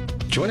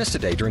Join us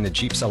today during the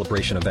Jeep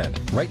Celebration event.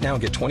 Right now,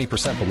 get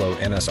 20% below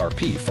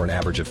MSRP for an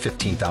average of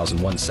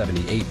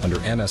 $15,178 under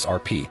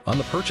MSRP on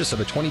the purchase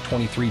of a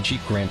 2023 Jeep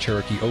Grand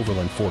Cherokee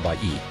Overland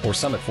 4xE or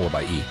Summit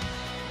 4xE.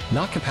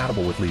 Not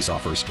compatible with lease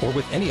offers or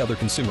with any other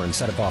consumer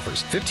incentive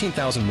offers.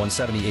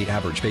 $15,178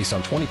 average based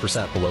on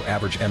 20% below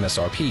average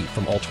MSRP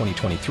from all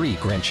 2023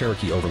 Grand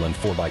Cherokee Overland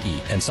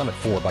 4xE and Summit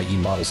 4xE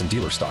models in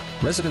dealer stock.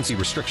 Residency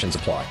restrictions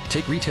apply.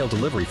 Take retail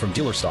delivery from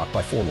dealer stock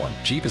by 4/1.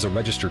 Jeep is a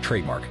registered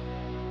trademark.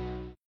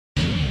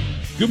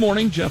 Good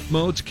morning, Jeff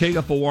Moats,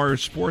 KFOR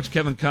Sports.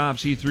 Kevin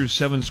Kopps, he threw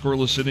 7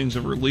 scoreless innings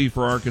of relief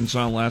for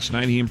Arkansas last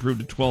night. He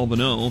improved to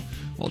 12-0,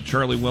 while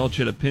Charlie Welch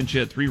hit a pinch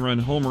hit 3-run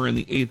homer in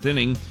the 8th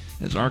inning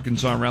as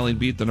Arkansas rallied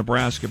beat the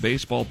Nebraska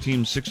baseball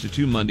team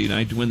 6-2 Monday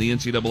night to win the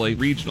NCAA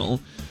Regional.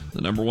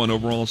 The number 1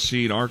 overall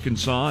seed,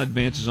 Arkansas,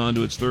 advances on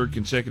to its 3rd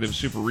consecutive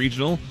Super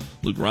Regional.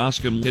 Luke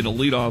Roskam hit a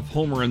leadoff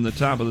homer in the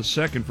top of the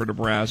 2nd for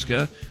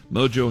Nebraska.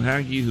 Mojo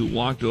Hagge, who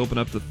walked to open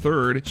up the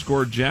 3rd,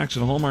 scored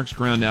Jackson Hallmark's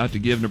ground out to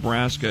give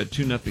Nebraska a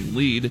 2-0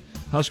 lead.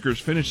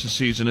 Huskers finished the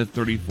season at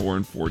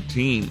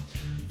 34-14.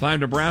 5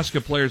 Nebraska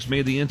players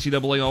made the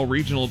NCAA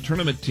All-Regional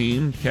Tournament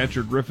team.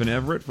 Catcher Griffin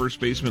Everett, first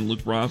baseman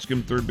Luke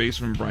Roskam, third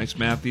baseman Bryce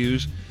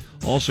Matthews.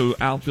 Also,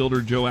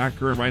 outfielder Joe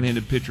Acker and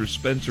right-handed pitcher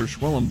Spencer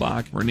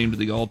Schwellenbach were named to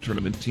the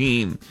All-Tournament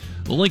team.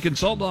 The Lincoln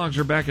Salt Dogs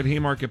are back at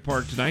Haymarket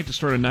Park tonight to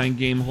start a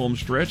 9-game home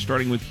stretch,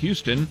 starting with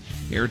Houston.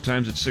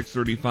 Airtime's at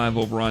 6:35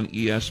 over on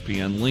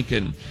ESPN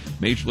Lincoln.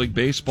 Major League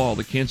Baseball,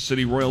 the Kansas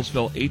City Royals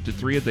fell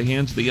 8-3 at the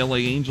hands of the LA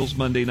Angels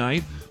Monday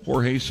night.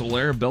 Jorge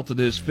Soler belted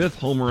his 5th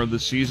homer of the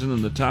season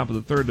in the top of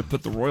the 3rd to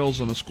put the Royals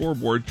on the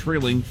scoreboard,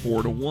 trailing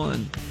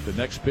 4-1. The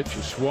next pitch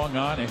is swung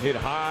on and hit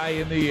high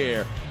in the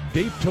air,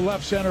 deep to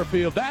left center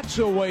field. That's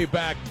a way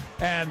back,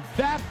 and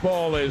that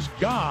ball is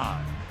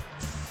gone.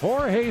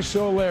 Jorge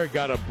Soler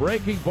got a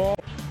breaking ball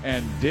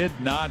and did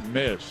not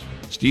miss.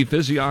 Steve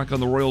Physiak on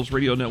the Royals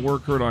Radio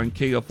Network, heard on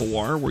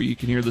KFOR, where you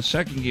can hear the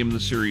 2nd game of the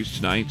series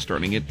tonight,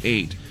 starting at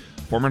 8.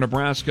 Former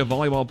Nebraska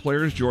volleyball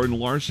players Jordan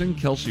Larson,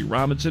 Kelsey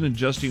Robinson, and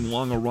Justine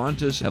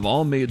Wong-Orantes have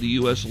all made the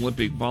U.S.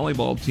 Olympic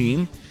volleyball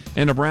team.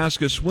 And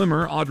Nebraska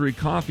swimmer Audrey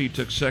Coffey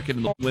took 2nd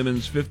in the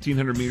women's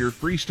 1,500-meter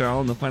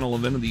freestyle in the final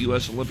event of the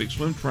U.S. Olympic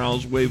Swim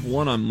Trials Wave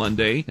 1 on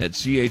Monday at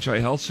CHI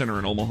Health Center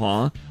in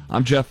Omaha.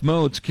 I'm Jeff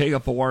Moats,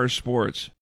 KFOR Sports.